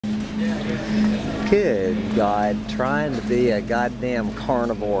Good God, trying to be a goddamn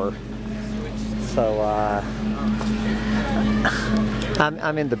carnivore. So,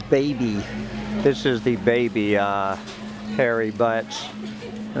 I'm in the baby. This is the baby hairy butts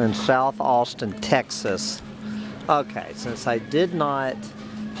in South Austin, Texas. Okay, since I did not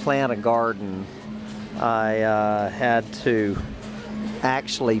plant a garden, I had to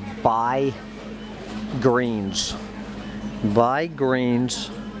actually buy greens. Buy greens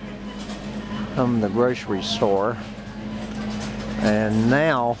from the grocery store. And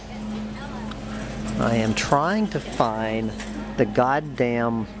now I am trying to find the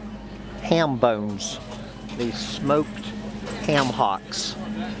goddamn ham bones, these smoked ham hocks,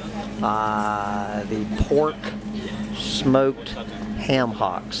 the pork smoked ham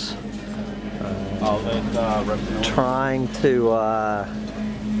hocks. Trying to,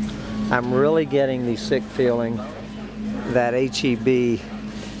 I'm really getting the sick feeling that HEB,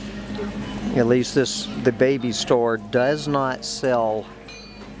 at least the baby store, does not sell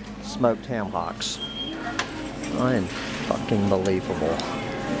smoked ham hocks. Unfucking-believable.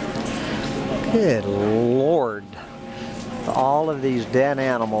 Good Lord. All of these dead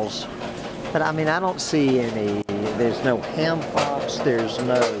animals. But I mean, I don't see any. There's no ham hocks. There's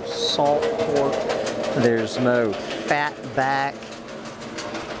no salt pork. There's no fat back.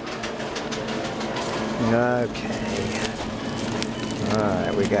 Okay.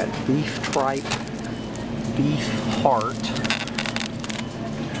 Alright, we got beef tripe, beef heart.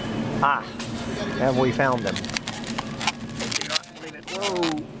 Ah, have we found them? Whoa!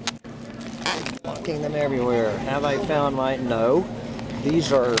 Fucking them everywhere. Have I found my... No.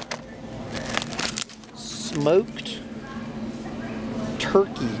 These are smoked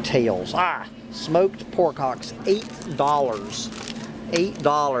turkey tails. Ah! Smoked pork hocks. $8.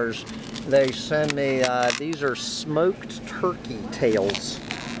 $8. They send me, these are smoked turkey tails.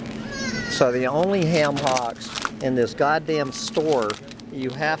 So the only ham hocks in this goddamn store,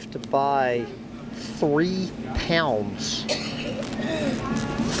 you have to buy 3 pounds.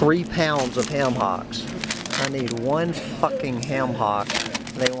 3 pounds of ham hocks. I need 1 fucking ham hock.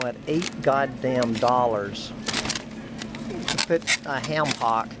 They want $8 goddamn dollars to put a ham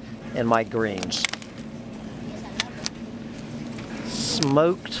hock in my greens.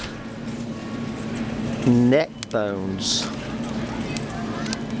 Smoked neck bones.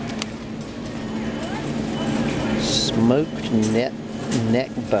 Smoked neck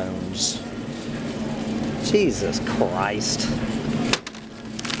bones. Jesus Christ.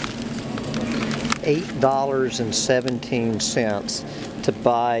 $8.17 to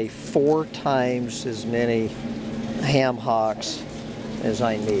buy 4 times as many ham hocks as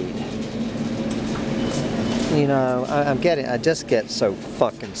I need. You know, I just get so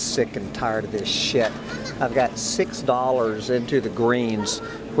fucking sick and tired of this shit. I've got $6 into the greens,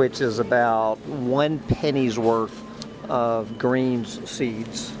 which is about 1 penny's worth of greens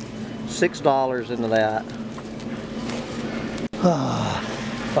seeds. $6 into that. Ah,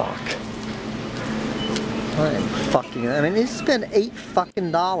 fuck. I mean, it's been $8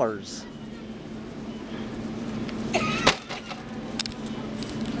 fucking dollars.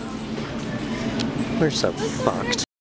 We're so fucked.